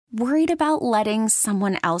Worried about letting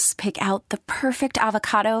someone else pick out the perfect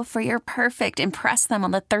avocado for your perfect impress them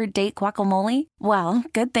on the third date guacamole? Well,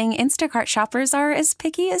 good thing Instacart shoppers are as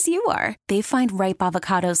picky as you are. They find ripe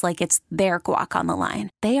avocados like it's their guac on the line.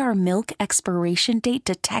 They are milk expiration date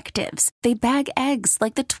detectives. They bag eggs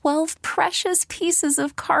like the 12 precious pieces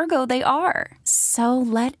of cargo they are. So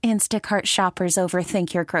let Instacart shoppers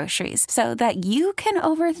overthink your groceries so that you can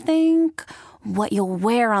overthink what you'll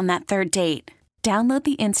wear on that third date. Download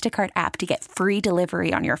the Instacart app to get free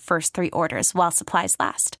delivery on your first 3 orders while supplies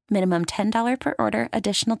last. Minimum $10 per order.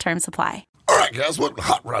 Additional terms apply. All right, guys, welcome to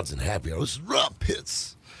Hot Rods and Happy Hour. This is Rob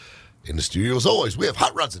Pitts. In the studio, as always, we have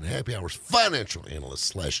Hot Rods and Happy Hour's financial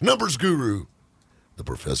analyst / numbers guru, the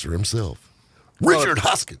professor himself, Richard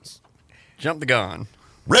Hoskins. Jump the gun.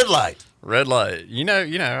 Red light. Red light. You know,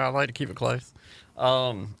 I like to keep it close.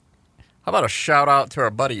 How about a shout out to our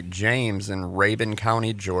buddy James in Rabun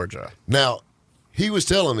County, Georgia? Now, he was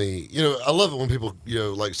telling me, I love it when people,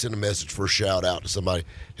 like send a message for a shout out to somebody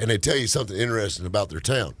and they tell you something interesting about their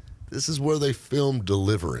town. This is where they filmed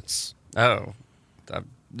Deliverance. Oh,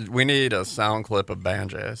 we need a sound clip of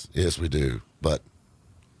banjos. Yes, we do. But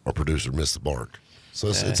our producer missed the mark. So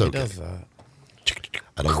it's okay. He does that.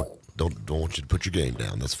 I don't want you to put your game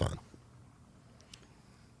down. That's fine.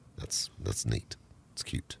 That's neat. It's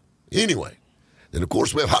cute. Anyway. Then, of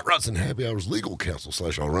course, we have Hot Rods and Happy Hours legal counsel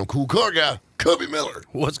 / all-around cool car guy, Cubby Miller.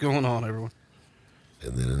 What's going on, everyone?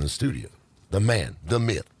 And then in the studio, the man, the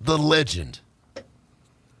myth, the legend,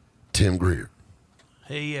 Tim Greer.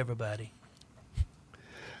 Hey, everybody.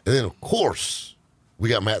 And then, of course, we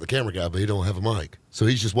got Matt, the camera guy, but he don't have a mic. So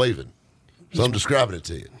he's just waving. So I'm describing it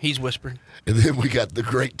to you. He's whispering. And then we got the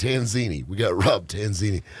great Tanzini. We got Rob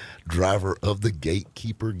Tanzini, driver of the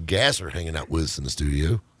Gatekeeper Gasser, hanging out with us in the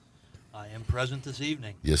studio. I am present this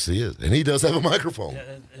evening. Yes, he is. And he does have a microphone.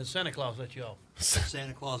 Yeah, and Santa Claus let you off.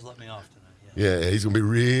 Santa Claus let me off tonight. Yeah, he's going to be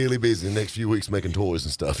really busy the next few weeks making toys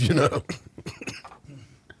and stuff,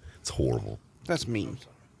 It's horrible. That's mean.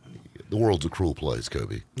 The world's a cruel place,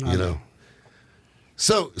 Kobe,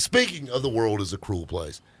 So, speaking of the world as a cruel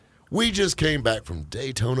place, we just came back from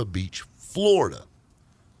Daytona Beach, Florida,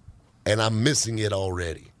 and I'm missing it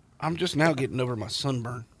already. I'm just now getting over my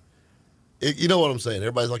sunburn. You know what I'm saying?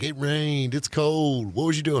 Everybody's like, it rained, it's cold. What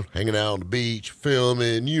was you doing? Hanging out on the beach,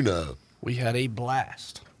 filming, We had a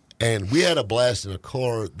blast. And we had a blast in a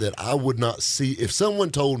car that I would not see. If someone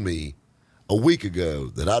told me a week ago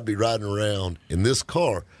that I'd be riding around in this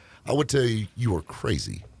car, I would tell you, you are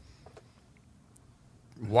crazy.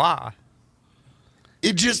 Why?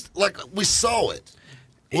 It just, like, we saw it.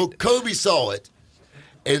 Well, Kobe saw it,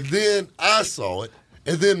 and then I saw it,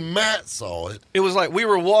 and then Matt saw it. It was like we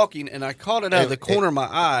were walking, and I caught it out of the corner of my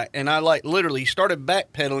eye, and I, literally started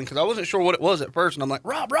backpedaling because I wasn't sure what it was at first, and I'm like,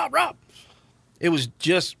 Rob. It was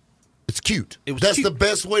just... It's cute. That's cute. The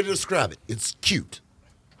best way to describe it. It's cute.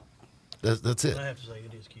 That's it. I have to say,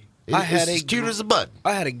 it is cute. It's as cute as a button.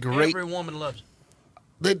 I had a great... Every woman loves it.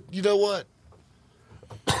 Then, you know what?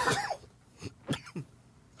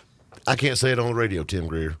 I can't say it on the radio, Tim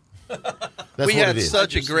Greer. We had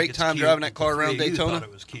such a great time driving that car around Daytona. You thought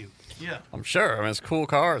it was cute. Yeah. I'm sure. I mean, it's a cool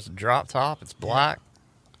car. It's a drop top. It's black.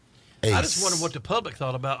 Ace. I just wondered what the public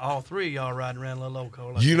thought about all three of y'all riding around a little old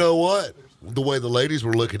car. You know what? The way the ladies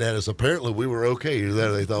were looking at us, apparently we were okay. Either that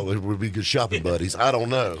or they thought we would be good shopping buddies. I don't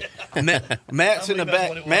know. Matt's in the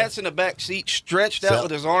back. Matt's in the back seat, stretched out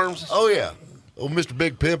with his arms. Oh yeah. Oh, Mr.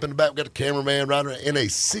 Big Pimp in the back. We got the cameraman riding in a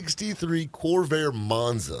 '63 Corvair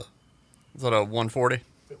Monza. Is that a 140?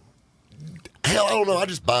 Hell, I don't know. I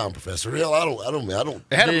just buy them, Professor. Hell, I don't.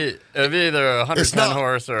 It'd be either 110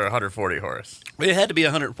 horse or 140 horse. It had to be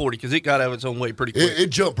 140 because it got out of its own way pretty quick.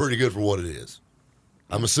 It jumped pretty good for what it is.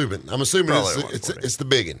 I'm assuming it's the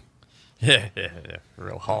biggin. Yeah.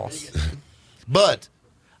 Real hoss. But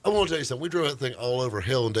I want to tell you something. We drove that thing all over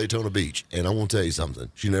hell in Daytona Beach, and I want to tell you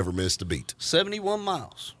something. She never missed a beat. 71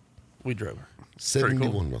 miles we drove her.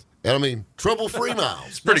 71 miles. And I mean, trouble-free miles.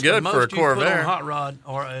 It's pretty good for a Corvair. Put on a hot rod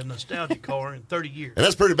or a nostalgic car in 30 years. And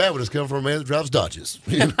that's pretty bad when it's coming from a man that drives Dodges.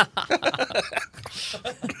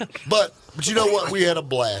 But you know what? We had a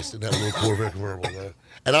blast in that little Corvair convertible there.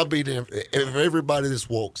 And I'll be damned if everybody that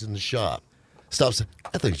walks in the shop stops saying,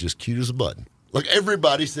 that thing's just cute as a button. Like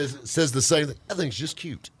everybody says the same thing. That thing's just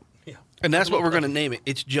cute. Yeah. And that's what we're going to name it.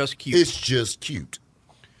 It's just cute. It's just cute.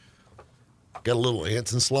 Got a little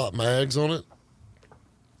ants and slot mags on it.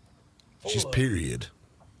 She's period.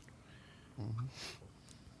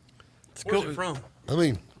 Where's it from? I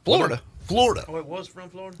mean, Florida. Florida. Oh, it was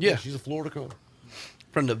from Florida? Yeah. She's a Florida car.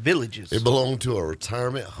 From the Villages. It belonged to a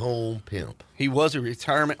retirement home pimp. He was a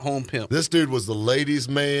retirement home pimp. This dude was the ladies'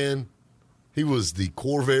 man He was the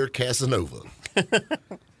Corvair Casanova.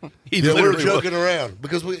 He Yeah, we were literally joking was. around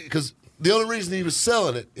because the only reason he was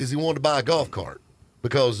selling it is he wanted to buy a golf cart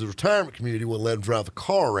because the retirement community wouldn't let him drive the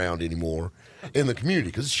car around anymore in the community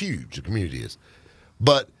because it's huge, the community is.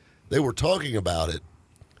 But they were talking about it,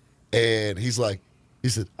 and he said,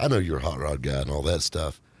 I know you're a hot rod guy and all that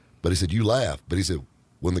stuff, but he said, you laugh. But he said,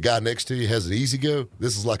 when the guy next to you has an Easy Go,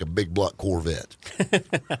 this is like a big block Corvette.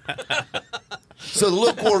 So the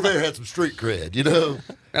little Corvair had some street cred, you know?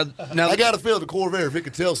 Now, I got to feel the Corvair, if it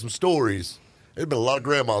could tell some stories, there'd been a lot of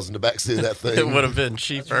grandmas in the backseat of that thing. It would have been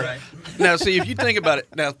cheaper. now, see, if you think about it,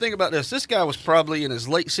 now think about this. This guy was probably in his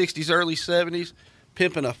late 60s, early 70s,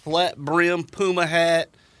 pimping a flat brim Puma hat.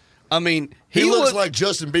 I mean, He looks was, like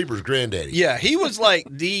Justin Bieber's granddaddy. yeah, he was like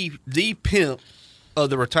the pimp of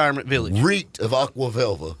the retirement village. Reeked of Aqua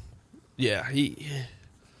Velva. Yeah,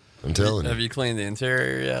 I'm telling Have you. you cleaned the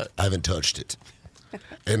interior yet? I haven't touched it.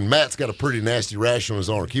 And Matt's got a pretty nasty rash on his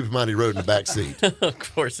arm. Keep in mind he rode in the back seat. Of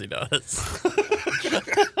course he does.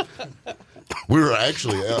 We were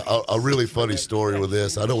actually a really funny story with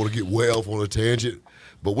this. I don't want to get way off on a tangent,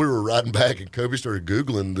 but we were riding back and Kobe started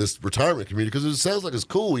Googling this retirement community because it sounds like it's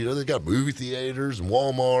cool. You know, they got movie theaters and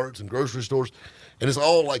Walmarts and grocery stores, and it's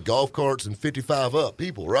all like golf carts and 55 up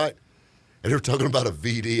people, right? And they were talking about a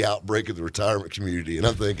VD outbreak in the retirement community, and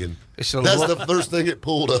I'm thinking, It's a that's lo- the first thing it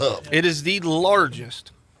pulled up. it is the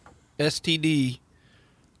largest STD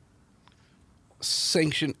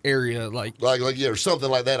sanctioned area. Like, Like or something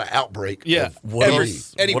like that, an outbreak. Yeah. of What VD.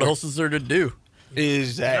 else? Anywhere. What else is there to do?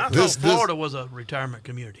 exactly. I This- thought Florida was a retirement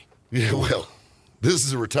community. Yeah, well, this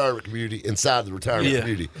is a retirement community inside the retirement Yeah.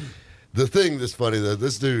 community. The thing that's funny, though,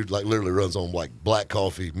 this dude like literally runs on like black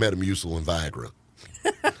coffee, Metamucil, and Viagra.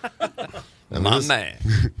 I mean, My this- man.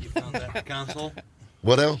 You found that in the console?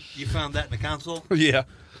 What else? You found that in the console? Yeah.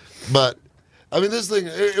 But I mean, this thing,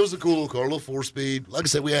 it was a cool little car, a little 4-speed. Like I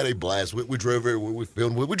said, we had a blast. We drove everywhere we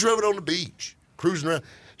filmed. We drove it on the beach, cruising around.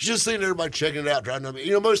 Just seeing everybody checking it out, driving on.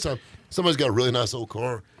 You know, most of the time, somebody's got a really nice old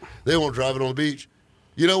car. They want to drive it on the beach.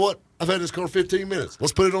 You know what? I've had this car 15 minutes.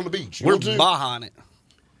 Let's put it on the beach. You We're want to? behind it.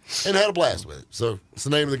 And had a blast with it. So it's the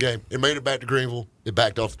name of the game. It made it back to Greenville. It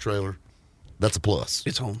backed off the trailer. That's a plus.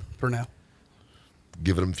 It's home for now.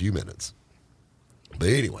 Give it a few minutes. But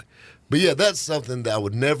anyway. But yeah, that's something that I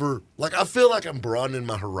would never, like, I feel like I'm broadening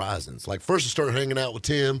my horizons. Like, first I started hanging out with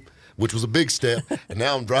Tim, which was a big step, and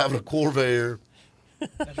now I'm driving a Corvair.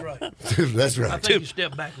 That's right. That's I right. think you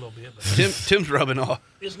step back a little bit. But Tim's rubbing off.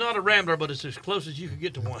 it's not a Rambler, but it's as close as you could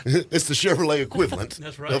get to one. It's the Chevrolet equivalent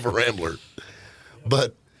That's right. of a Rambler.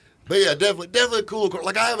 But yeah, definitely a cool car.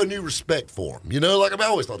 Like, I have a new respect for them. You know, like, I mean, I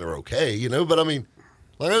always thought they were okay, you know, but I mean,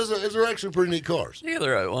 like, those are actually pretty neat cars. You got the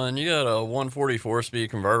right one. You got a 144-speed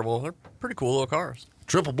convertible. They're pretty cool little cars.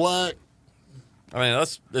 Triple black. I mean,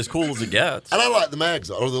 that's as cool as it gets. And I like the mags,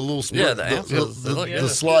 or the little Yeah, the anthills, they look good.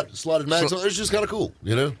 slotted mags. It's just kind of cool,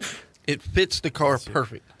 you know? It fits the car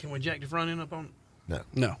perfect. Can we jack the front end up on it? No.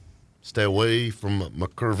 No. Stay away from my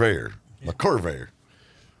Corvair. My Corvair.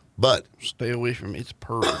 But Stay away from it. It's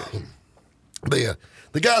perfect. yeah,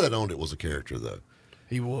 the guy that owned it was a character, though.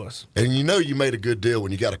 He was. And you know you made a good deal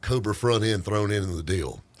when you got a Cobra front end thrown in the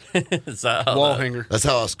deal. Is that how Wall that- hanger. That's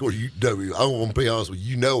how I scored. You know, I want to be honest with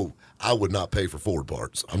you. You know I would not pay for Ford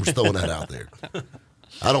parts. I'm just throwing that out there.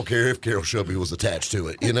 I don't care if Carol Shelby was attached to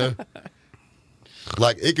it, you know?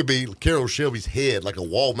 Like, it could be Carol Shelby's head, like a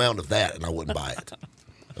wall mount of that, and I wouldn't buy it.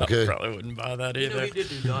 Okay? Probably wouldn't buy that You know, either. he did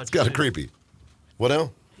do Dodges. It's kind of too. creepy. What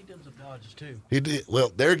else? He did some Dodges too. He did.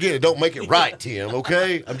 Well, there again, it don't make it right, Tim,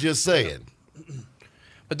 okay? I'm just saying.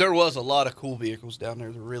 But there was a lot of cool vehicles down there.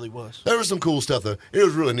 There really was. There was some cool stuff, though. It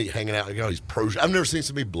was really neat hanging out. You got all these pro. I've never seen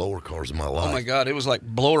so many blower cars in my life. Oh my God, it was like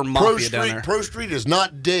blower Pro mafia down Street, there. Pro Street is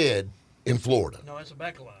not dead in Florida. No, it's a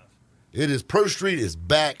back alive. It is. Pro Street is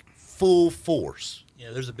back full force.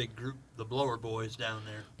 Yeah, there's a big group, the Blower Boys down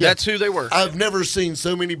there. That's who they were. I've never seen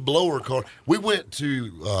so many blower cars. We went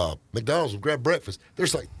to McDonald's and grabbed breakfast.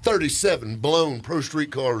 There's like 37 blown Pro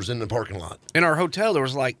Street cars in the parking lot. In our hotel, there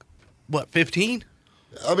was like, what, 15?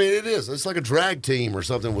 I mean, it is. It's like a drag team or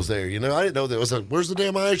something was there. You know, I didn't know there was a. Where's the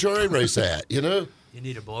damn IHRA race at? You know. You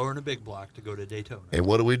need a blower and a big block to go to Daytona. And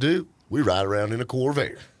what do? We ride around in a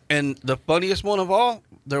Corvair. And the funniest one of all,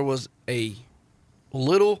 there was a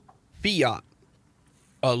little Fiat.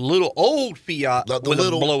 A little old Fiat Like the with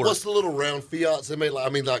little. a blower. What's the little round Fiats they made? Like, I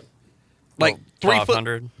mean, like Like 3 foot.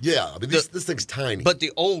 500. Yeah, I mean this thing's tiny. But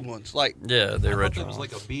the old ones, like Yeah, the I thought original. it was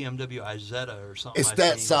like a BMW Isetta or something. it's I've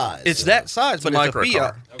that seen. size. it's that size, but a it's a micro Fiat.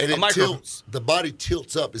 car. and a it micro tilts. The body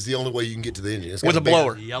tilts up is the only way you can get to the engine. It's got with a big-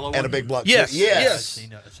 blower. The yellow and a one? big block. Yes, yes. yes. I've seen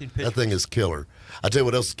That pictures. thing is killer. I tell you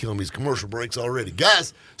what else is killing me is commercial breaks already.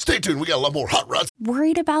 Guys, stay tuned. We got a lot more hot rods.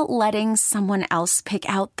 Worried about letting someone else pick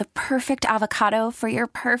out the perfect avocado for your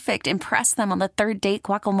perfect impress them on the third date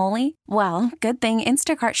guacamole? Well, good thing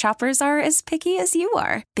Instacart shoppers are as picky as you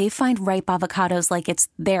are. They find ripe avocados like it's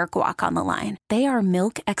their guac on the line. They are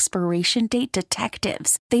milk expiration date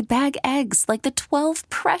detectives. They bag eggs like the 12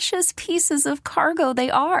 precious pieces of cargo they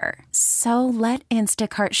are. So let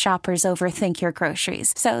Instacart shoppers overthink your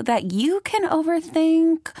groceries so that you can overthink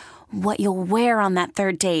what you'll wear on that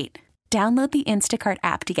third date. Download the Instacart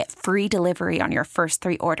app to get free delivery on your first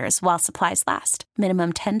 3 orders while supplies last.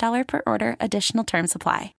 Minimum $10 per order. Additional terms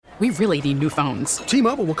apply. We really need new phones.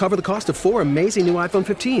 T-Mobile will cover the cost of 4 amazing new iPhone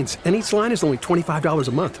 15s, and each line is only $25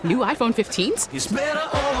 a month. New iPhone 15s?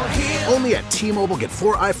 Only at T-Mobile, get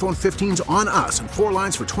 4 iPhone 15s on us and 4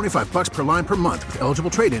 lines for $25 per line per month with eligible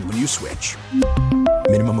trade-in when you switch.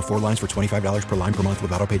 Minimum of 4 lines for $25 per line per month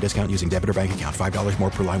with autopay discount using debit or bank account. $5 more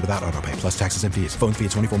per line without autopay, plus taxes and fees. Phone fee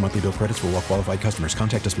at 24 monthly bill credits for well-qualified customers.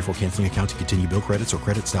 Contact us before canceling account to continue bill credits or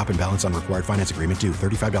credit stop and balance on required finance agreement due.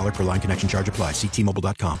 $35 per line connection charge applies. See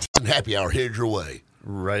T-Mobile.com. Happy hour headed your way.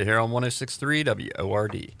 Right here on 106.3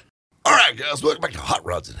 WORD. All right, guys, welcome back to Hot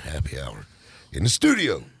Rods and Happy Hour. In the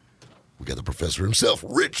studio, we got the professor himself,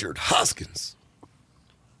 Richard Hoskins.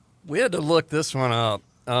 We had to look this one up.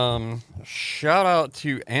 Shout out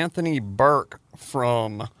to Anthony Burke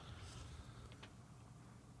from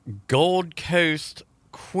Gold Coast,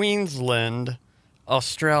 Queensland,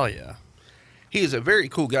 Australia. He is a very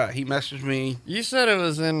cool guy. He messaged me. You said it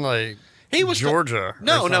was in like He was Georgia.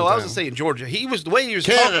 No, or no, I was something. saying Georgia. He was the way he was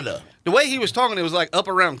Canada. Talking, the way he was talking, it was like up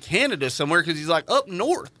around Canada somewhere because he's like up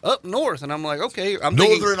north, and I'm like, okay, I'm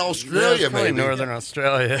Northern thinking, Australia, Probably maybe. Northern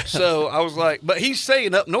Australia. So I was like, but he's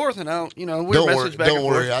saying up north, and I, we Don't messaged worry, back don't and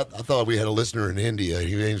worry. forth. I thought we had a listener in India.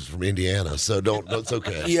 He was from Indiana, so it's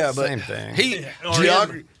okay. Yeah, but Same thing. he,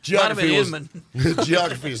 Geography Inman.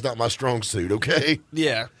 geography is not my strong suit, okay?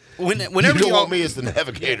 yeah. You Whenever don't y'all, want me as the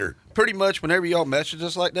navigator. pretty much whenever y'all message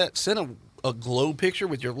us like that, send a glow picture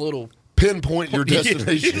with your little Pinpoint your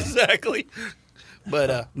destination. exactly.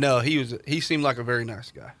 But no, he seemed like a very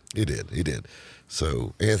nice guy. He did.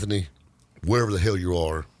 So, Anthony, wherever the hell you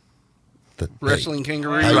are, Wrestling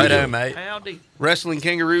kangaroo, How you Right doing? on, mate. Howdy. wrestling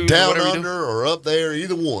kangaroo, down whatever you do. under or up there,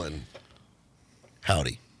 either one.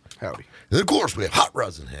 Howdy. Howdy. And then, of course, we have Hot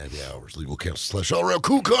Rods and Happy Hours, legal counsel / all around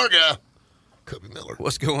cool car guy, Cubby Miller.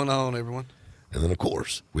 What's going on, everyone? And then, of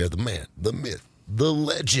course, we have the man, the myth, the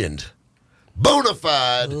legend, bona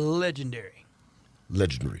fide, Legendary.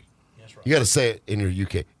 legendary. That's right. You got to say it in your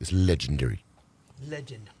UK. It's legendary.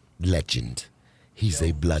 Legend. Legend. He's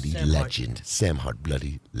a bloody Sam Hart. legend. Sam Hart,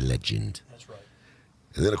 bloody legend. That's right.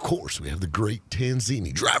 And then, of course, we have the great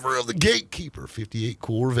Tanzini, driver of the Gatekeeper 58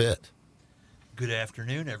 Corvette. Good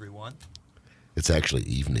afternoon, everyone. It's actually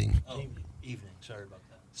evening. Oh, evening. Sorry about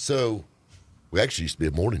that. So, we actually used to be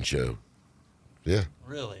a morning show. Yeah,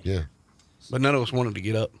 Really? yeah. But none of us wanted to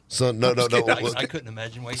get up. No. I couldn't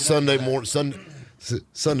imagine waking Sunday up. to that. morning,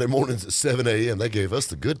 Sunday mornings at 7 a.m. They gave us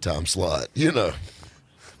the good time slot,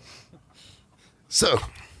 So,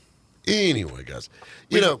 anyway, guys,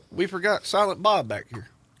 We forgot Silent Bob back here.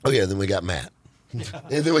 Oh yeah, then we got Matt, and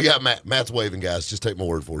then we got Matt. Matt's waving, guys. Just take my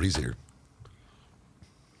word for it. He's here.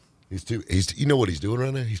 He's. You know what he's doing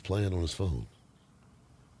right now? He's playing on his phone.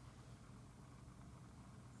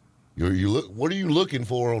 You look. What are you looking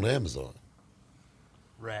for on Amazon?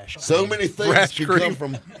 Rash. So many things Rash can cream. come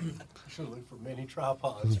from. Should look for many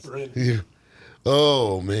tripods for it. Yeah.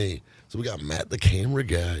 Oh me. So we got Matt, the camera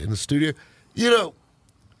guy, in the studio.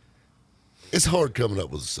 It's hard coming up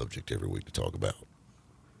with a subject every week to talk about.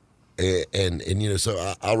 And so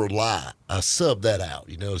I sub that out.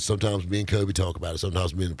 Sometimes me and Kobe talk about it.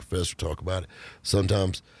 Sometimes me and the professor talk about it.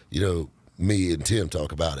 Sometimes, me and Tim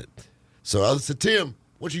talk about it. So I said, Tim,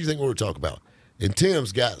 what do you think we're going to talk about? And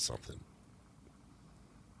Tim's got something.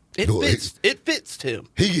 It Cool. fits. It fits Tim.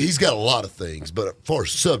 He's got a lot of things, but as far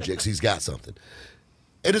as subjects, he's got something.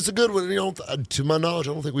 And it's a good one. To my knowledge,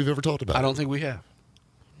 I don't think we've ever talked about I it. don't think we have.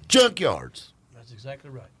 Junkyards That's exactly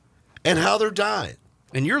right. and how they're dying.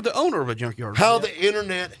 And you're the owner of a junkyard. How the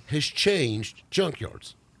internet has changed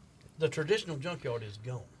junkyards. The traditional junkyard is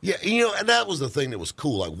gone. Yeah, and that was the thing that was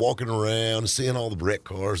cool, like walking around and seeing all the wreck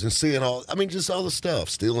cars and seeing just all the stuff,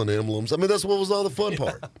 stealing emblems. That's what was all the fun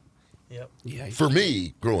part. Yep. Yeah. For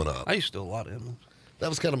me, growing up, I used to steal a lot of emblems. that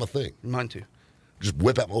was kind of my thing. Mine too. Just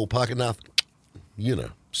whip out my old pocket knife, you know.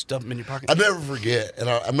 Stuff them in your pocket. I never forget, and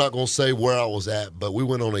I'm not going to say where I was at, but we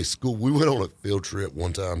went on a field trip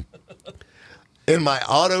one time. In my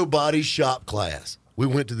auto body shop class, we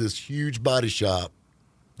went to this huge body shop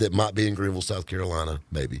that might be in Greenville, South Carolina,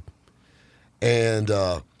 maybe. And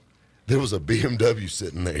there was a BMW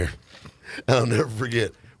sitting there. And I'll never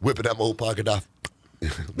forget whipping out my old pocket knife.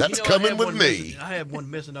 That's coming with me. I had one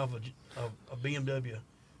missing off a BMW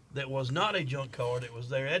that was not a junk car. That was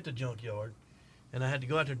there at the junkyard. And I had to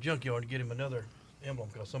go out to the junkyard to get him another emblem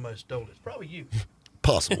because somebody stole it. It's probably you.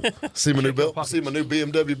 Possible. See my new belt? See my new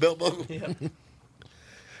BMW belt buckle? Yeah.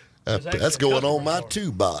 That's going on my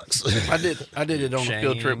 2 box. I did it on a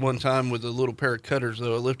field trip one time with a little pair of cutters,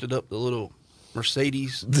 though. I lifted up the little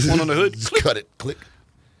Mercedes one on the hood. Just cut it, click.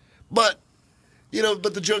 But,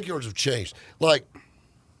 but the junkyards have changed. Like,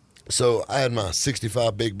 so I had my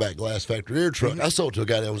 65 big back glass factory air truck. I sold it to a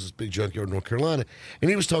guy that was this big junkyard in North Carolina, and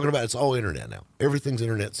he was talking about it's all internet now. Everything's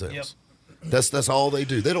internet sales. Yep. That's all they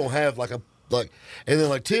do. They don't have and then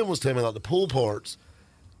like Tim was telling me, like the pull parts,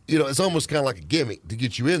 it's almost kind of like a gimmick to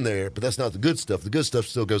get you in there, but that's not the good stuff. The good stuff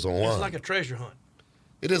still goes online. It's like a treasure hunt.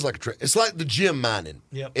 It is like it's like the gem mining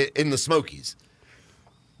in the Smokies.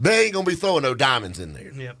 They ain't going to be throwing no diamonds in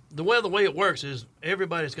there. Yeah. The way it works is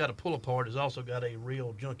everybody's got a pull apart has also got a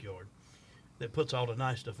real junkyard that puts all the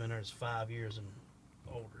nice stuff in there. It's 5 years and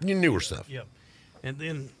older. Your newer stuff. Yep. And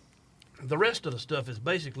then the rest of the stuff is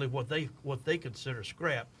basically what they consider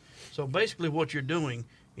scrap. So basically what you're doing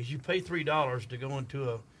is you pay $3 to go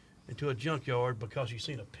into a junkyard because you've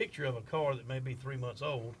seen a picture of a car that may be 3 months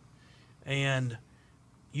old, and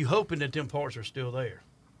you hoping that them parts are still there.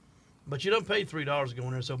 But you don't pay $3 to go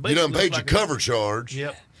in there. So you done paid your cover charge.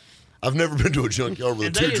 Yep. I've never been to a junkyard with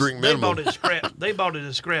a 2-drink minimum. They bought it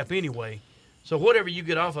as scrap anyway. So whatever you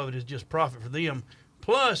get off of it is just profit for them.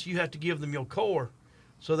 Plus, you have to give them your core.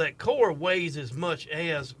 So that core weighs as much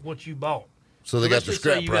as what you bought. So they got the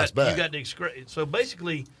scrap price back. You got the scrap. So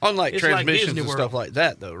basically, unlike it's transmissions like and stuff like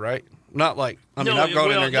that, though, right? Not like I've gone in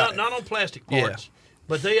there and got not on plastic parts. Yeah.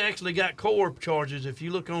 But they actually got core charges. If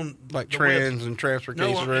you look on like trans and transfer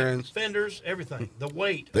case trans, fenders, everything. The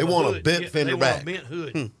weight. They want a bent fender back. They want a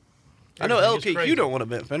bent hood. I know LKQ don't want a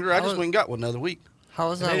bent fender. I just went and got one the other week.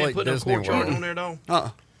 How is that they like put Disney no core charge World? on there,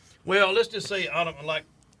 though. Well, let's just say like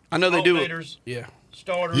I know they do it. Yeah.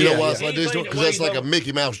 Starters. You know why it's like this? Because that's like a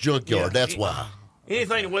Mickey Mouse junkyard. That's why.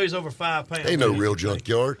 Anything that weighs over 5 pounds. Ain't no real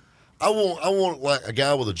junkyard. I want like a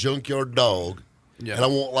guy with a junkyard dog, and I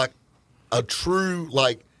want like a true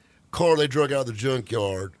like car they drug out of the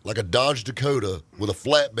junkyard, like a Dodge Dakota with a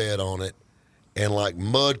flatbed on it, and like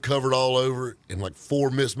mud covered all over it, and like 4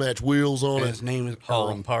 mismatched wheels on it. His name is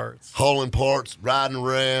Hauling parts. Hauling parts, riding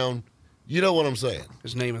around. You know what I'm saying?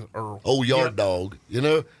 His name is Earl. Old yard dog.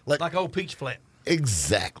 Like old Peach Flat.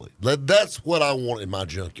 Exactly. That's what I want in my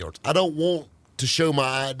junkyards. I don't want to show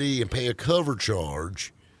my ID and pay a cover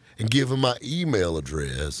charge and give them my email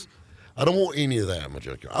address. I don't want any of that in my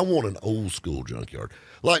junkyard. I want an old school junkyard.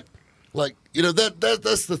 Like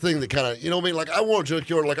that's the thing that kind of, what I mean? Like I want a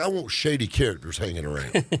junkyard, like I want shady characters hanging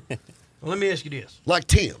around. Well, let me ask you this. Like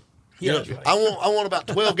Tim. Yeah, that's right. I want about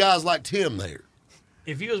 12 guys like Tim there.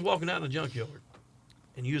 If you was walking out in the junkyard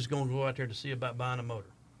and you was going to go out there to see about buying a motor,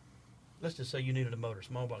 let's just say you needed a motor,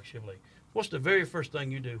 small block Chevrolet. What's the very first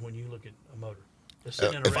thing you do when you look at a motor?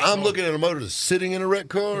 If I'm looking at a motor that's sitting in a wrecked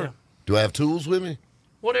car, do I have tools with me?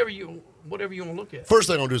 Whatever you want to look at. First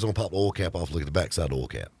thing I'm going to do is I'm going to pop the oil cap off, look at the backside of the oil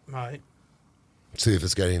cap. All right. See if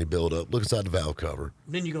it's got any buildup. Look inside the valve cover.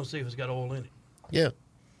 Then you're going to see if it's got oil in it. Yeah.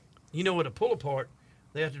 You know, with a pull apart,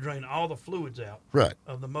 they have to drain all the fluids out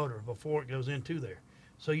of the motor before it goes into there.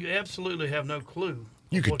 So you absolutely have no clue.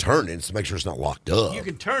 You can turn it to make sure it's not locked up. You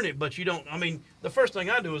can turn it, but you don't. I mean, the first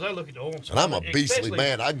thing I do is I look at the oil. And I'm a beastly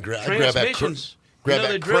man. I can grab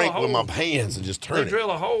that crank with my hands and just turn it. They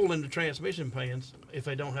drill a hole in the transmission pans if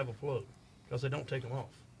they don't have a plug because they don't take them off.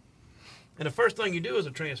 And the first thing you do as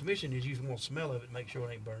a transmission is you want to smell of it and make sure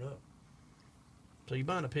it ain't burned up. So you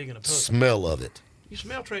bind a pig in a puddle. Smell of it. You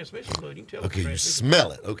smell transmission fluid. You can tell. Okay, you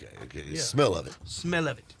smell it. Okay. Yeah. Smell of it. Smell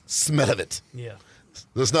of it. Smell of it. Yeah.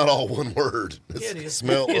 That's not all one word. It's it is.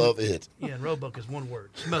 Smell of it. Yeah, and Roebuck is one word.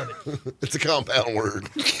 Smell of it. It's a compound word.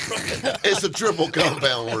 It's a triple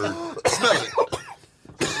compound word. Smell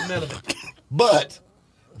it. Smell of it. But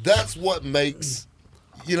that's what makes,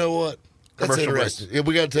 you know what? That's commercial interesting. Yeah,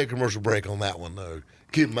 we got to take a commercial break on that one, though.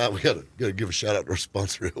 Keep in mind, we got to give a shout out to our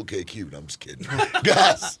sponsor, LKQ. I'm just kidding.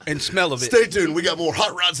 Guys. And smell of it. Stay tuned. We got more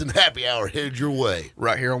Hot Rods and Happy Hour headed your way.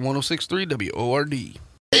 Right here on 106.3 WORD.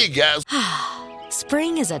 Hey, guys.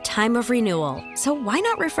 Spring is a time of renewal, so why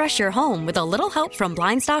not refresh your home with a little help from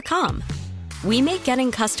Blinds.com? we make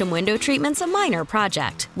getting custom window treatments a minor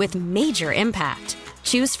project with major impact.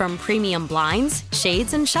 Choose from premium blinds,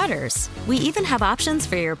 shades, and shutters. We even have options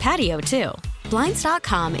for your patio, too.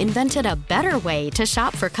 Blinds.com invented a better way to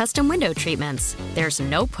shop for custom window treatments. There's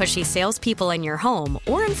no pushy salespeople in your home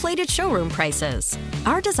or inflated showroom prices.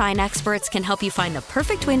 Our design experts can help you find the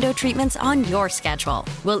perfect window treatments on your schedule.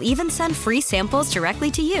 We'll even send free samples directly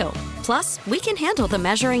to you. Plus, we can handle the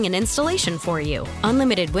measuring and installation for you.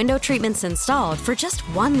 Unlimited window treatments installed for just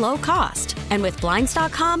one low cost. And with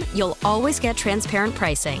Blinds.com, you'll always get transparent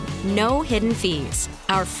pricing. No hidden fees.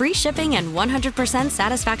 Our free shipping and 100%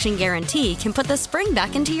 satisfaction guarantee can put the spring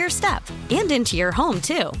back into your step and into your home,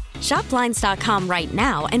 too. Shop Blinds.com right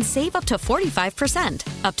now and save up to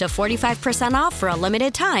 45%. Up to 45% off for a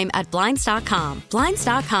limited time at Blinds.com.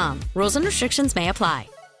 Blinds.com. Rules and restrictions may apply.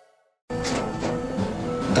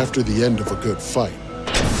 After the end of a good fight,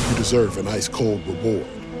 you deserve an ice-cold reward.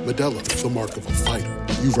 Modelo is the mark of a fighter.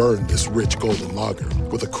 You've earned this rich golden lager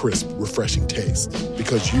with a crisp, refreshing taste.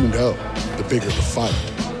 Because you know, the bigger the fight,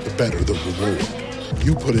 the better the reward.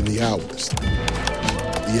 You put in the hours,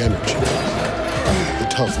 the energy, the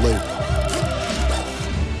tough labor.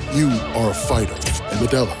 You are a fighter, and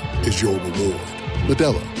Modelo is your reward.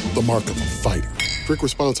 Modelo, the mark of a fighter. Drink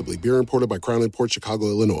responsibly. Beer imported by Crown Imports, Chicago,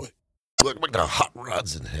 Illinois. Welcome to Hot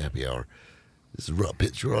Rods and Happy Hour. This is Rob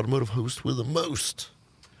Pitts, your automotive host with the most.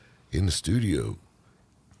 In the studio,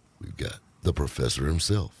 we've got the professor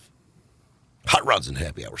himself. Hot Rods and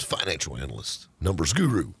Happy Hours financial analyst, numbers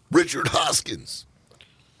guru, Richard Hoskins.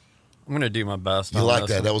 I'm going to do my best. You like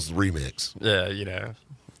that? One. That was the remix. Yeah, you know.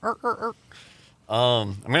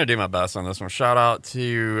 I'm going to do my best on this one. Shout out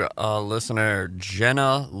to listener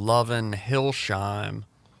Jenna Lovin Hilsheim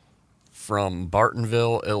from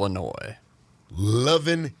Bartonville, Illinois.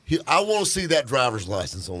 I want to see that driver's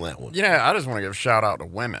license on that one. Yeah, I just want to give a shout out to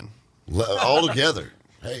women. All together.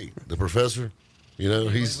 Hey, the professor, you know,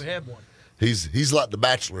 we have one. He's like the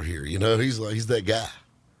bachelor here, you know, he's that guy.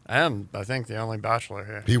 I am, I think, the only bachelor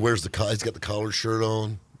here. He wears he's got the collared shirt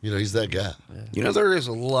on. You know, he's that guy. Yeah. You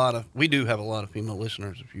know, we do have a lot of female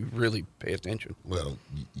listeners if you really pay attention. Well,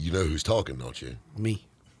 you know who's talking, don't you? Me.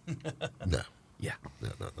 No. Yeah.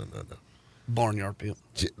 No. Barnyard people.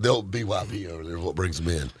 They'll BYP over there, what brings them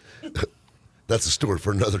in. That's a story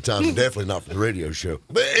for another time, and definitely not for the radio show.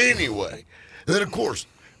 But anyway, and then, of course,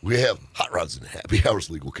 we have Hot Rods and Happy Hours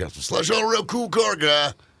legal counsel / all real cool car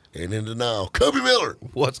guy, and in denial, Kobe Miller.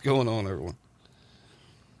 What's going on, everyone?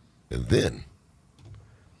 And then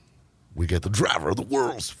we got the driver of the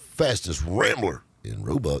world's fastest Rambler in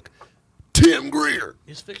Roebuck, Tim Greer.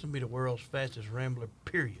 It's fixing to be the world's fastest Rambler,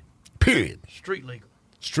 period. Street legal.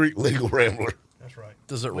 Street legal Rambler. That's right.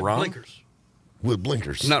 Does it With run? blinkers. With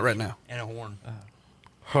blinkers. Not right now. And a horn.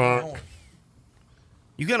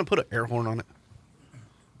 You gonna put an air horn on it?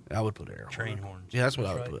 I would put an air horn. Train horns. Yeah, that's what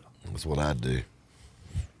I would put. That's what I'd do.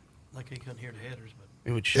 Like he couldn't hear the headers, but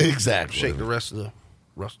it would shake, exactly shake the rest of the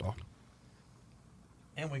rust off.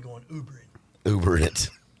 And we're going Uber it. Uber it.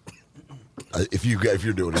 If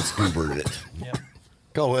you're doing it, Uber it. Yeah.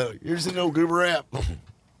 Call it. Here's the old Uber app.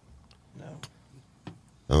 No.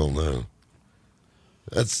 Oh no.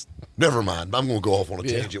 That's never mind. I'm going to go off on a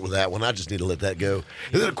tangent with that one. I just need to let that go.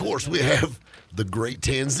 And then, of course, we have the great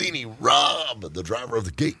Tanzini Rob, the driver of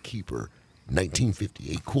the Gatekeeper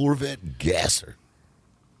 1958 Corvette Gasser.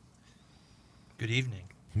 Good evening.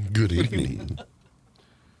 Good evening.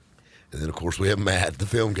 And then, of course, we have Matt, the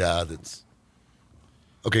film guy that's...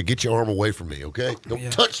 Okay, get your arm away from me, okay?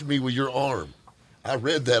 Don't touch me with your arm. I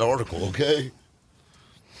read that article, okay?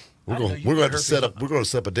 We're going to have to set up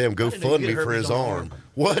a damn GoFundMe for his arm.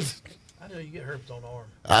 What? I know you get herpes on the arm.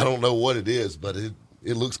 I don't know what it is, but it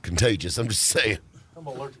looks contagious. I'm just saying. I'm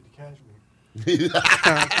allergic to cashmere.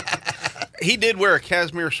 He did wear a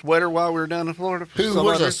cashmere sweater while we were down in Florida. Who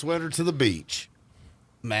wears a sweater to the beach?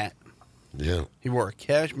 Matt. Yeah. He wore a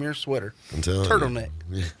cashmere sweater. I'm telling Turtleneck.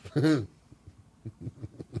 You.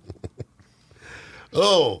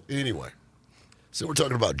 Oh, anyway. So we're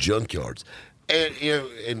talking about junkyards. And you know,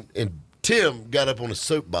 and Tim got up on his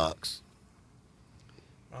soapbox.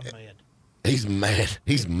 I'm mad. He's mad.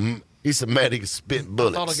 He's so mad he can spit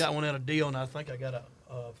bullets. I thought I got one at a deal, and I think I got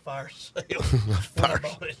a fire sale.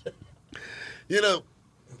 You know,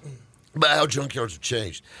 about how junkyards have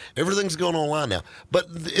changed. Everything's going online now.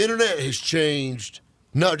 But the internet has changed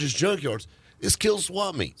not just junkyards. It's killed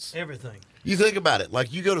swap meets. Everything. You think about it.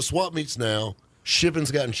 Like, you go to swap meets now, shipping's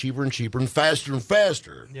gotten cheaper and cheaper and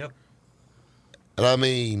faster. Yep. And I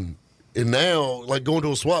mean, and now, like going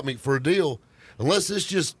to a swap meet for a deal, unless it's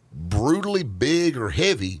just brutally big or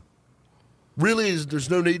heavy, really there's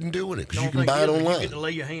no need in doing it because you Don't can think buy it you online. get to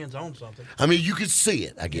lay your hands on something. I mean, you could see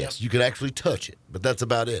it, I guess. You could actually touch it, but that's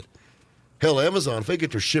about it. Hell, Amazon, if they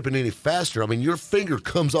get their shipping any faster, I mean, your finger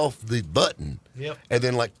comes off the button, and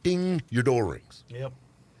then like ding, your door rings. Yep.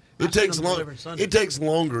 It takes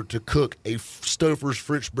longer to cook a Stouffer's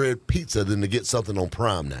French bread pizza than to get something on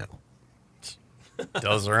Prime now.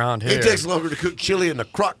 Does around here. It takes longer to cook chili in a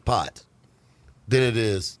crock pot than it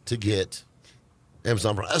is to get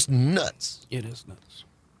Amazon Prime. That's nuts. It is nuts.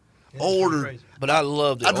 But I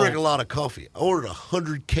love it. I drink a lot of coffee. I ordered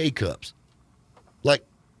 100 K-Cups. Like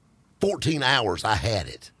 14 hours, I had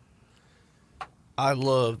it. I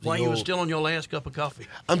love While you were still on your last cup of coffee.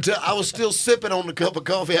 I was still sipping on the cup of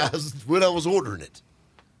coffee when I was ordering it.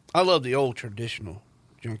 I love the old traditional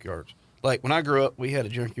junkyards. Like when I grew up, we had a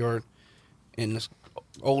junkyard, and this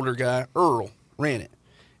older guy, Earl, ran it.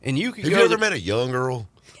 And you could Have you ever met a young Earl?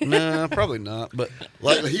 Nah, probably not. But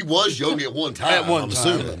like he was young at one time. At one I'm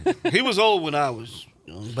time, assuming. he was old when I was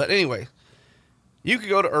young. But anyway, you could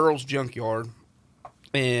go to Earl's junkyard,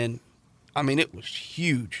 and I mean it was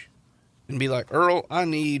huge, and be like, Earl, I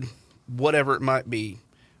need whatever it might be,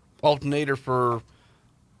 alternator for,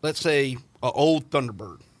 let's say, an old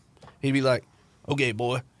Thunderbird. He'd be like, okay,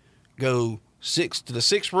 boy, go 6 to the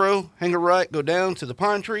 6th row, hang a right, go down to the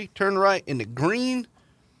pine tree, turn right, in the green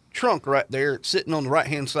trunk right there sitting on the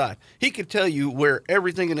right-hand side. He could tell you where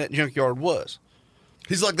everything in that junkyard was.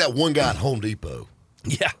 He's like that one guy at Home Depot.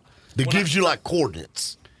 Yeah. That gives you like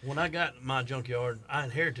coordinates. When I got my junkyard, I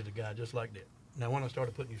inherited a guy just like that. Now, when I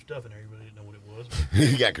started putting new stuff in there, he really didn't know what it was.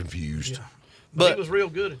 He got confused. Yeah. But he was real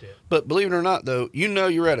good at that. But believe it or not, though, you know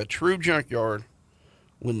you're at a true junkyard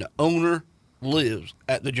when the owner lives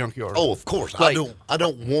at the junkyard. Oh, of course. Like, I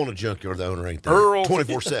don't want a junkyard the owner ain't there. Earl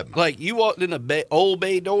 24/7. Like you walked in the old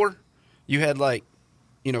bay door, you had like,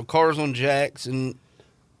 cars on jacks and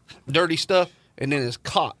dirty stuff, and then his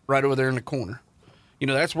cot right over there in the corner.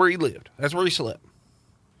 That's where he lived. That's where he slept.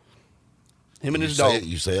 Him and his dog.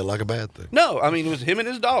 You say it like a bad thing. No, I mean it was him and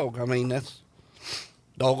his dog. I mean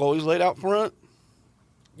dog always laid out front.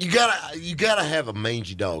 You gotta have a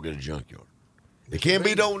mangy dog at a junkyard. It can't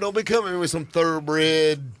be don't be coming with some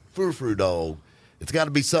thoroughbred frou-frou dog. It's got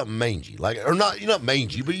to be something mangy, you're not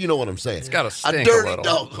mangy, but you know what I'm saying. It's got to stink a dirty little.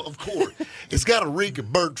 dog, of course. It's got to reek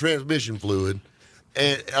of burnt transmission fluid,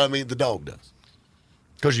 and I mean the dog does,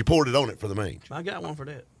 because you poured it on it for the mange. I got one for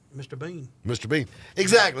that, Mr. Bean. Mr. Bean,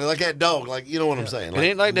 exactly like that dog. Like you know what I'm saying. It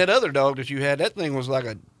ain't like that other dog that you had. That thing was like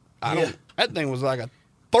that thing was like a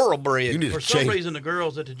thoroughbred. For some reason, the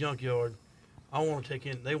girls at the junkyard, I want to take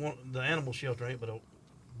in. They want the animal shelter ain't but a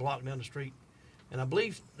block down the street, and I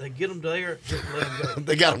believe they get them there, just let them go.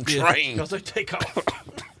 They got them trained because they take off.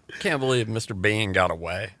 Can't believe Mr. Bean got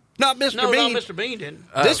away. Not Mr. Bean. No, Mr. Bean didn't.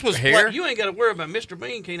 This was here. You ain't got to worry about Mr.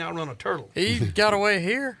 Bean can't outrun a turtle. He got away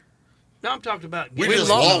here. No, I'm talking about. We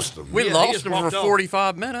just lost him. We lost him for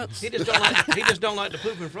 45 minutes. He just don't like to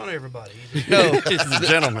poop in front of everybody. No, he's a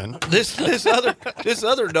gentleman. This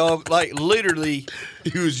other dog, like literally,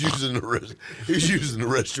 he was using the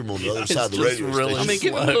restroom on the other side of the radio really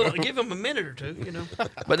station. I mean, give him a minute or two,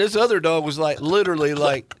 But this other dog was like literally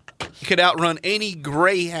like could outrun any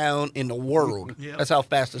greyhound in the world. Yeah. That's how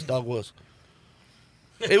fast this dog was.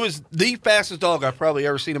 It was the fastest dog I've probably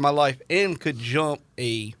ever seen in my life, and could jump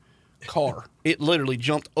a car. It literally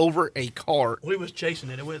jumped over a car. We was chasing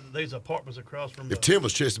it. There's apartments across from. If Tim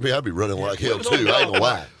was chasing me, I'd be running like hell too. I ain't gonna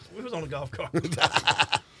lie. We was on a golf cart.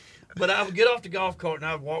 But I would get off the golf cart and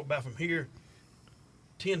I would walk back from here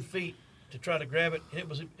 10 feet to try to grab it,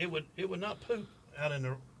 and it would not poop out in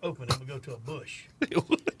the open. It would go to a bush.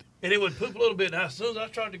 And it would poop a little bit. And as soon as I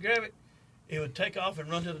tried to grab it, it would take off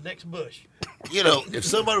and run to the next bush. If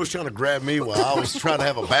somebody was trying to grab me while I was trying to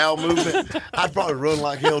have a bowel movement, I'd probably run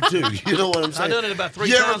like hell too. You know what I'm saying? I done it about 3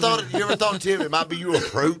 you times. You ever thought, Tim, it might be your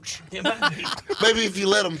approach? It might be. Maybe if you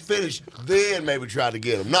let them finish, then maybe try to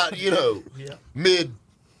get them. Not, mid,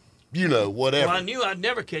 whatever. Well, I knew I'd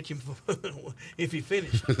never catch him if he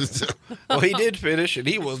finished. Well, he did finish, and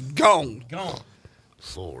he was gone. Gone.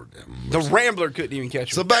 Lord, the Rambler couldn't even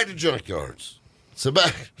catch him. So back to junkyards.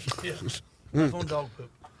 Yeah. On dog poop.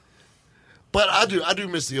 But I do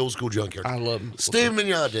miss the old school junkyard. I love them. Steve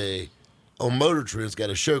Mignardi on Motor Trend's got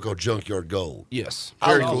a show called Junkyard Gold. Yes.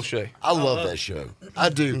 Very cool show. I love that show. I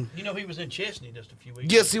do. He was in Chesney just a few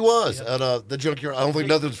weeks Yes, he ago. was. At the junkyard. I don't think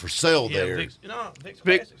nothing's for sale there. Vic's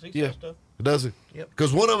Classics. He sells stuff. Does it? Yep.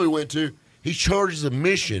 Because one of them we went to, he charges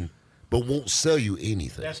admission, but won't sell you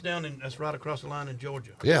anything. That's right across the line in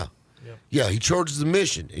Georgia. Yeah. Yep. Yeah, he charges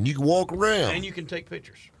admission, and you can walk around. And you can take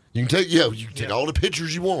pictures. You can take all the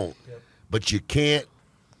pictures you want, but you can't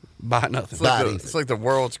Buy nothing. It's like the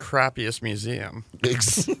world's crappiest museum.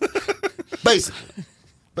 Basically.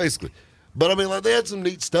 But I mean, like they had some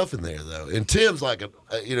neat stuff in there though. And Tim's like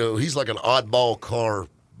he's like an oddball car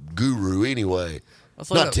guru anyway.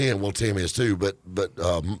 Not Tim. Well, Tim is too, but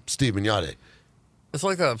Steve Mignati. It's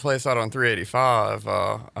like that place out on 385.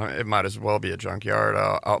 It might as well be a junkyard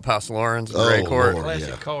out past Lawrence, Gray Court.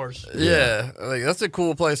 Classic cars. Yeah, like that's a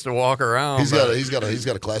cool place to walk around. He's got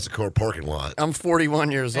a classic car parking lot. I'm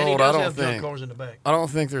 41 years and old. He does have junk cars in the back. I don't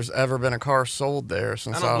think there's ever been a car sold there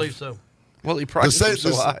since. I don't believe so. Well, he prices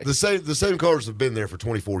them so high. The same cars have been there for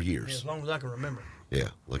 24 years. Yeah, as long as I can remember. Yeah,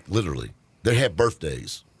 like literally, they have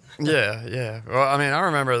birthdays. Yeah. Well, I mean, I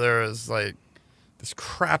remember there was like this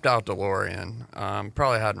crapped out DeLorean.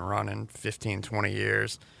 Probably hadn't run in 15, 20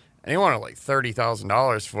 years. And he wanted like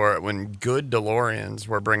 $30,000 for it when good DeLoreans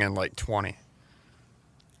were bringing like 20.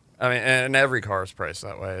 I mean, and every car is priced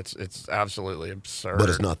that way. It's absolutely absurd. But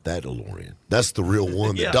it's not that DeLorean. That's the real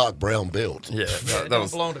one that Doc Brown built. Yeah, that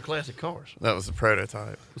don't belong to classic cars. That was the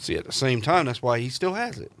prototype. See, at the same time, that's why he still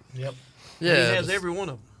has it. Yep. Yeah, he has every one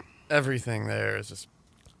of them. Everything there is just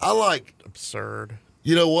absurd.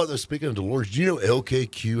 You know what? Speaking of DeLoreans, do you know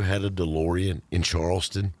LKQ had a DeLorean in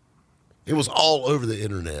Charleston? It was all over the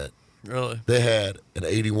internet. Really? They had an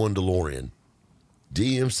 81 DeLorean,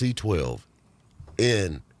 DMC-12,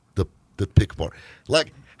 in the pick bar.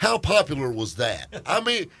 Like, how popular was that? I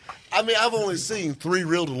mean, I've only seen 3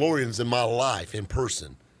 real DeLoreans in my life in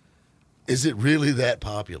person. Is it really that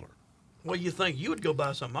popular? Well, you think you would go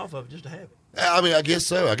buy something off of it just to have it? I mean, I guess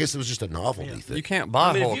so. I guess it was just a novelty thing. You can't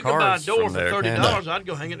buy whole if you could buy a cars door from for there, $30, can I'd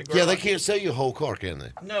go hang it in the garage. Yeah, they can't sell you a whole car, can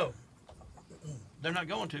they? No. They're not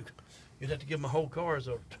going to. You'd have to give them a whole car as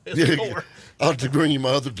a core. I'll have to bring you my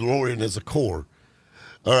other DeLorean as a core.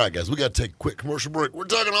 All right, guys, we got to take a quick commercial break. We're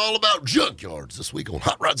talking all about junkyards this week on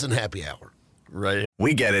Hot Rods and Happy Hour. Right.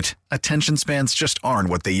 We get it. Attention spans just aren't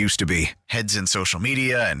what they used to be. Heads in social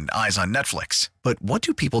media and eyes on Netflix. But what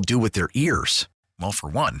do people do with their ears? Well,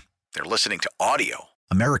 for one, they're listening to audio.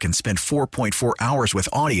 Americans spend 4.4 hours with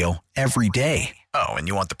audio every day. Oh, and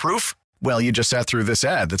you want the proof? Well, you just sat through this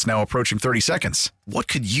ad that's now approaching 30 seconds. What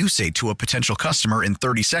could you say to a potential customer in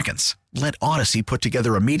 30 seconds? Let Odyssey put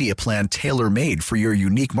together a media plan tailor-made for your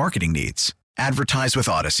unique marketing needs. Advertise with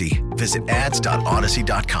Odyssey. Visit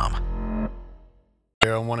ads.odyssey.com.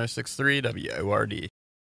 Here on 106.3 WORD.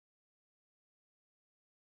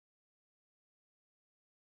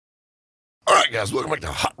 All right, guys, welcome back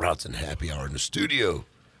to Hot Rods and Happy Hour in the studio.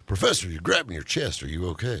 Professor, you're grabbing your chest. Are you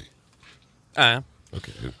okay? I am.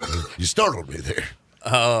 Okay. You startled me there.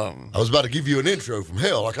 I was about to give you an intro from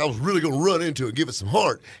hell. Like I was really going to run into it and give it some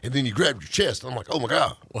heart, and then you grabbed your chest. I'm like, oh, my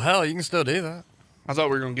God. Well, hell, you can still do that. I thought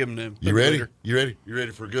we were going to give him the... You ready? Later. You ready? You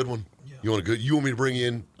ready for a good one? Yeah. You want me to bring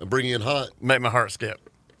you in hot? Make my heart skip.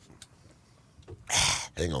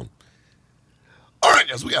 Hang on. All right,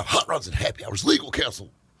 guys, we got Hot Rods and Happy Hours legal counsel.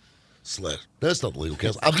 That's not legal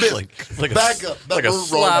counsel. I meant back up. Like a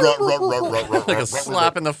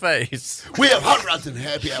slap in the face. We have Hot Rods and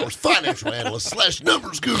Happy Hours financial analyst /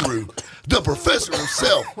 numbers guru, the professor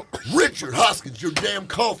himself, Richard Hoskins. Your damn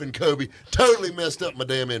coughing, Kobe, totally messed up my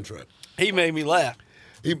damn intro. He made me laugh.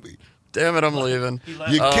 Damn it, I'm leaving.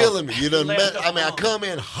 You're killing me. You know, I come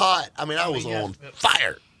in hot. I mean, I was on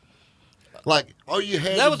fire. Like, all you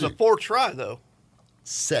had that was a 4th try, though.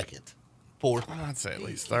 Second. 4th. I'd say at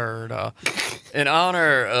least 3rd. In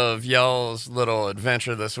honor of y'all's little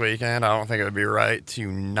adventure this weekend, I don't think it would be right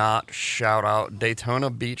to not shout out Daytona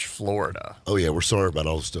Beach, Florida. Oh, yeah, we're sorry about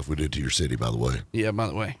all the stuff we did to your city, by the way. Yeah, by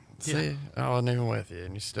the way. See, I wasn't even with you,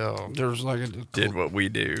 and you still There's like did what we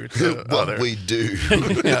do. We do.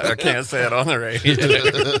 Yeah, I can't say it on the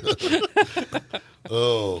radio.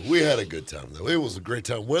 Oh, we had a good time, though. It was a great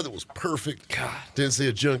time. Weather was perfect. God. Didn't see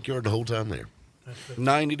a junkyard the whole time there.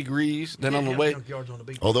 90 degrees. Then on the way. On the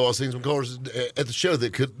beach. Although I seen some cars at the show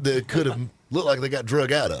that could have looked like they got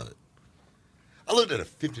drug out of it. I looked at a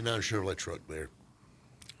 59 Chevrolet truck there.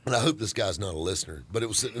 And I hope this guy's not a listener, but it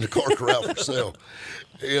was sitting in the car corral for sale.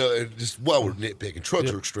 You know, and just while we're nitpicking,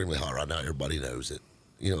 trucks are extremely hot right now. Everybody knows it.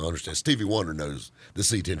 You know, understand. Stevie Wonder knows the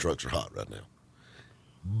C10 trucks are hot right now.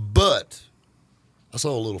 But I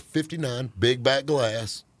saw a little 59 big back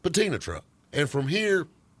glass patina truck. And from here,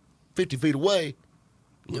 50 feet away,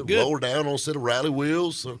 a little lower down on a set of rally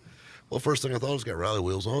wheels. So, well, first thing I thought was got rally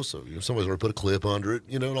wheels also. You know, somebody's going to put a clip under it,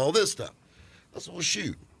 you know, and all this stuff. I said, well,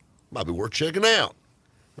 shoot, might be worth checking out.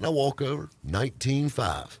 And I walk over,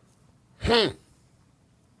 19.5.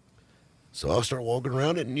 So I start walking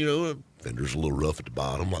around it, and, you know, the fender's a little rough at the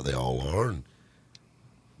bottom, like they all are. And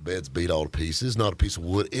Bed's beat all to pieces. Not a piece of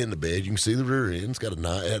wood in the bed. You can see the rear end. It's got it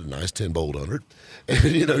had a nice 10-bolt under it. And,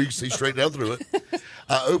 you can see straight down through it.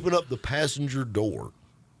 I opened up the passenger door.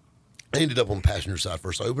 I ended up on the passenger side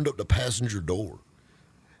first. I opened up the passenger door.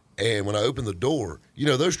 And when I opened the door,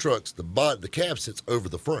 those trucks, the cab sits over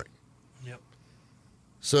the frame. Yep.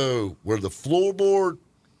 So where the floorboard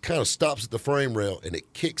kind of stops at the frame rail and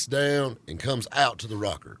it kicks down and comes out to the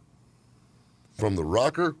rocker. From the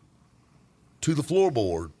rocker to the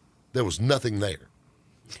floorboard, there was nothing there.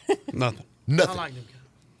 Nothing. Nothing. I like them.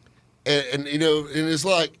 And it's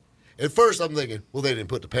like, at first I'm thinking, well, they didn't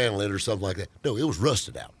put the panel in or something like that. No, it was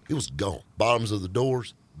rusted out. It was gone. Bottoms of the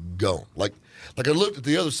doors, gone. Like I looked at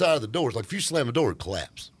the other side of the doors, like if you slam a door, it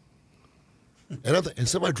collapse. And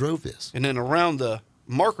somebody drove this. And then around the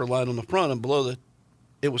marker light on the front and below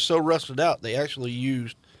it was so rusted out, they actually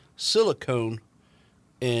used silicone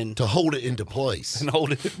to hold it into place. And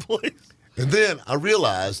hold it in place. And then I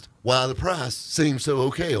realized why the price seemed so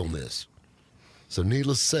okay on this. So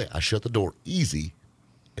needless to say, I shut the door easy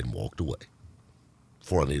and walked away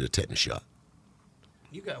before I needed a tetanus shot.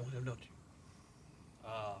 You got one of them, don't you?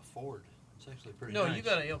 Ford. It's actually pretty No, nice. you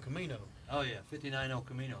got an El Camino. Oh, yeah, 59 El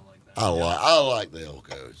Camino like that. I like the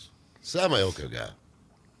Elcos. See, I'm an Elco guy.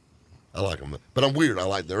 I like them. But I'm weird. I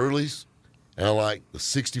like the earlies, and I like the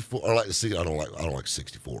 64. I like the 60. I don't like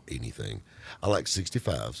 64 anything. I like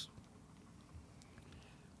 65s.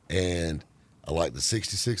 And I like the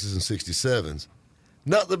 66s and 67s.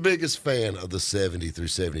 Not the biggest fan of the 70 through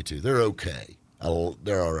 72. They're okay.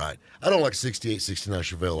 They're all right. I don't like 68, 69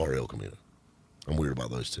 Chevelle or El Camino. I'm weird about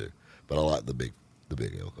those two. But I like the big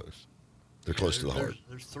Elcos. They're close to the heart.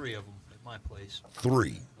 There's 3 of them at my place.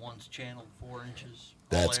 3. One's channeled 4 inches.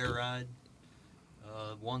 That's all air cool. ride.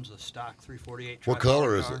 One's a stock 348. What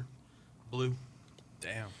color is it? Blue.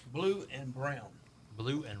 Damn. Blue and brown.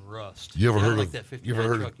 Blue and rust. You ever heard like of that 59 you ever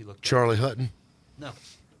heard truck of you looked Charlie Hutton? No.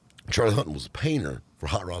 Charlie Hutton was a painter for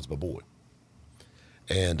Hot Rods by Boyd.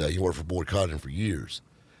 And he worked for Boyd Cotton for years.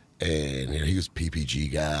 And he was a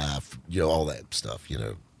PPG guy, all that stuff,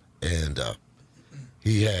 And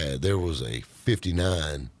there was a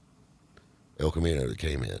 59 El Camino that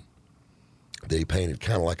came in. They painted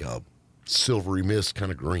kind of like a silvery mist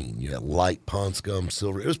kind of green. You had light pond scum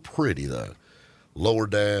silver. It was pretty, though. Lower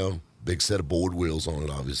down, big set of Boyd wheels on it,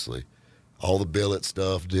 obviously. All the billet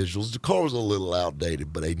stuff, digitals. The car was a little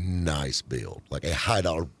outdated, but a nice build. Like a high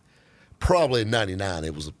dollar, probably in 99,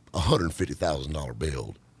 it was a $150,000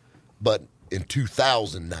 build. But in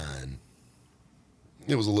 2009,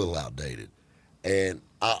 it was a little outdated. And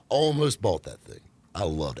I almost bought that thing. I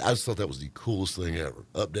loved it. I just thought that was the coolest thing ever.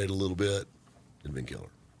 Update a little bit, it'd been killer.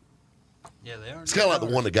 Yeah, they are. It's kind of like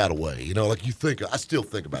the one that got away. Like you think, I still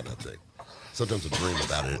think about that thing. Sometimes I dream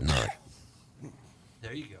about it at night.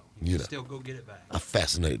 There you go. You can still go get it back. I'm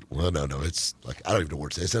fascinated. Well, no, it's like, I don't even know where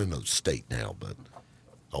it's at. It's in another state now, but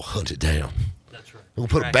I'll hunt it down. That's right. We'll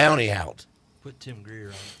put a bounty out. Put Tim Greer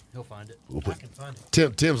on it. He'll find it. I can find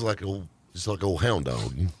it. Tim's like just like old hound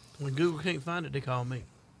dog. When Google can't find it, they call me.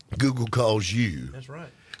 Google calls you. That's right.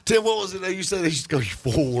 Tim, what was it that you said they used to call you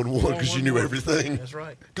 411 because you knew everything? That's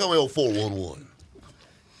right. Call me old 411.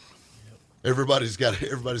 Everybody's got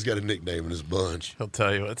a nickname in this bunch. He'll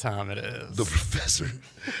tell you what time it is. The professor.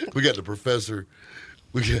 We got the professor.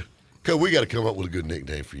 We got to come up with a good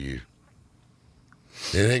nickname for you.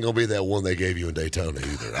 And it ain't gonna be that one they gave you in Daytona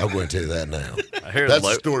either. I'm going to tell you that now. That's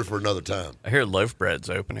a story for another time. I hear loaf bread's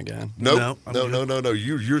open again. No.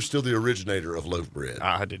 You're still the originator of loaf bread.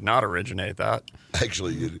 I did not originate that.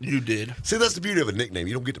 Actually, you did. See, that's the beauty of a nickname.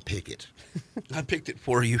 You don't get to pick it. I picked it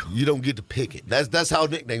for you. You don't get to pick it. That's how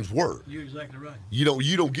nicknames work. You're exactly right. You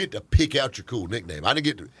don't get to pick out your cool nickname. I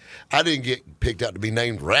didn't get picked out to be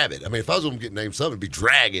named Rabbit. I mean, if I was going to get named something, it'd be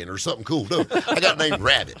Dragon or something cool. No, I got named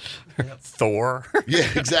Rabbit. Thor. Yeah,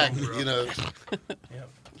 exactly.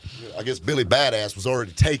 I guess Billy Badass was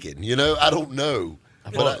already taken. I don't know.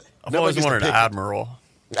 I've always wanted an Admiral.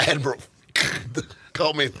 Admiral.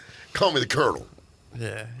 Call me the Colonel.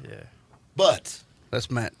 Yeah. But that's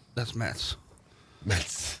Matt. That's Matt's.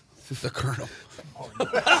 Matt's the Colonel.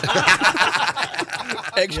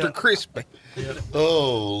 Extra crispy. Yeah.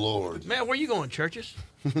 Oh Lord. Man, where you going, churches?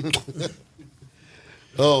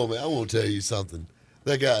 Oh man, I want to tell you something.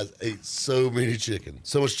 That guy's ate so much chicken.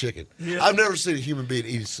 Yeah. I've never seen a human being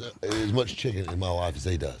eat as much chicken in my life as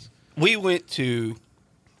he does. We went to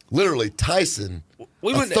literally Tyson.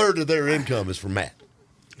 A third of their income is from Matt.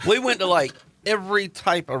 We went to like every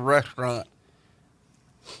type of restaurant.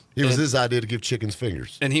 It was his idea to give chickens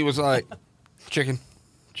fingers, and he was like, chicken.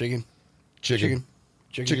 That's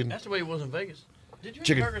the way it was in Vegas. Did you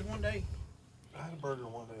eat burgers one day? I had a burger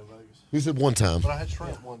one day in Vegas. He said one time. But I had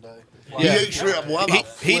shrimp one day. He ate shrimp. Well,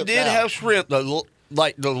 he did have shrimp.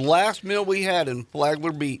 Like the last meal we had in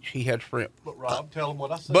Flagler Beach, he had shrimp. But Rob, tell him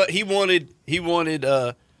what I said. But he wanted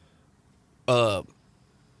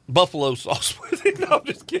buffalo sauce with it. No, I'm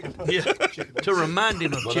just kidding. Yeah, to remind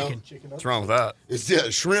him of chicken. What's wrong with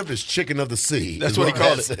that? Shrimp is chicken of the sea. That's what he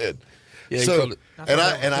called it. Said. Yeah, he so, called it.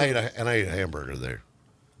 I ate a hamburger there,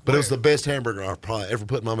 but it was the best hamburger I've probably ever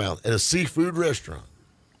put in my mouth at a seafood restaurant.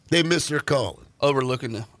 They missed their calling.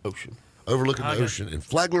 Overlooking the ocean. Overlooking the ocean in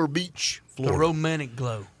Flagler Beach, Florida. The romantic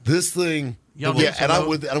glow. This thing, Y'all I'm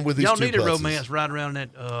with these y'all two need a buses. romance right around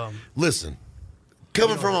that. Listen,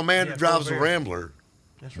 coming from a man that drives a Rambler,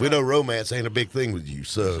 we know romance ain't a big thing with you.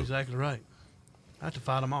 So That's exactly right. I have to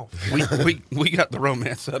fight them off. We got the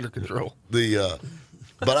romance under control.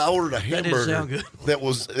 But I ordered a hamburger. That didn't sound good.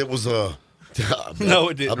 It was no,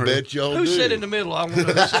 it didn't. I bet y'all Who do. sat in the middle? I want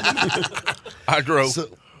to know. I drove.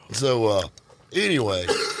 So anyway,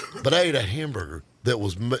 but I ate a hamburger that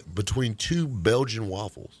was between two Belgian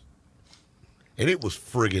waffles, and it was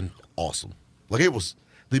friggin' awesome. Like, it was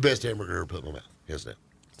the best hamburger I ever put in my mouth. Hands down.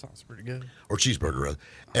 Sounds pretty good. Or cheeseburger, rather.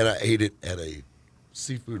 And I ate it at a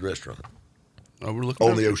seafood restaurant Overlooking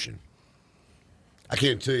on the ocean. I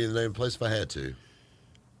can't tell you the name of the place if I had to.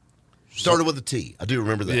 Started with a T. I do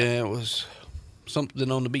remember that. Yeah, it was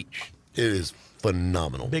something on the beach. It is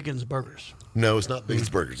phenomenal. Biggins Burgers. No, it's not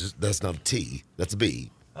Biggins Burgers. That's not a T. That's a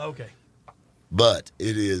B. Okay. But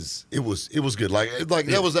it was good. Like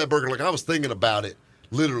that was that burger. Like, I was thinking about it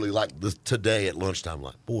literally like today at lunchtime.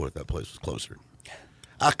 Like, boy, if that place was closer.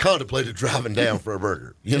 I contemplated driving down for a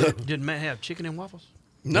burger. You know? Did Matt have chicken and waffles?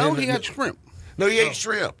 No, he had shrimp. No, he ate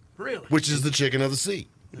shrimp. Really? Which is the chicken of the sea.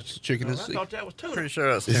 It's the chicken of the I sea. thought that was tuna. Pretty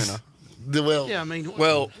sure that's tuna. Yeah, I mean,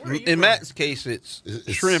 in Matt's case, it's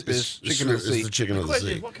shrimp is chicken of the sea. It's the chicken of the question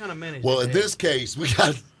sea. is, what kind of mayonnaise? Well, did in they this case,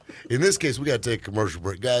 we got to take a commercial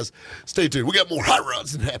break, guys. Stay tuned. We got more Hot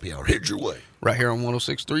Rods and Happy Hour headed your way Right here on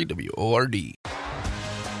 106.3 WORD.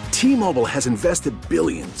 T-Mobile has invested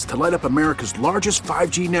billions to light up America's largest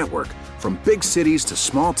 5G network, from big cities to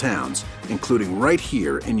small towns, including right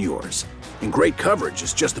here in yours. And great coverage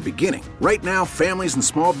is just the beginning. Right now, families and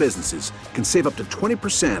small businesses can save up to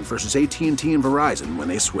 20% versus AT&T and Verizon when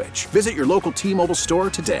they switch. Visit your local T-Mobile store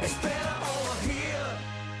today.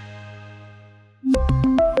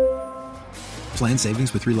 Plan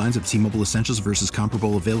savings with 3 lines of T-Mobile Essentials versus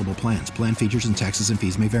comparable available plans. Plan features and taxes and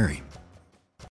fees may vary.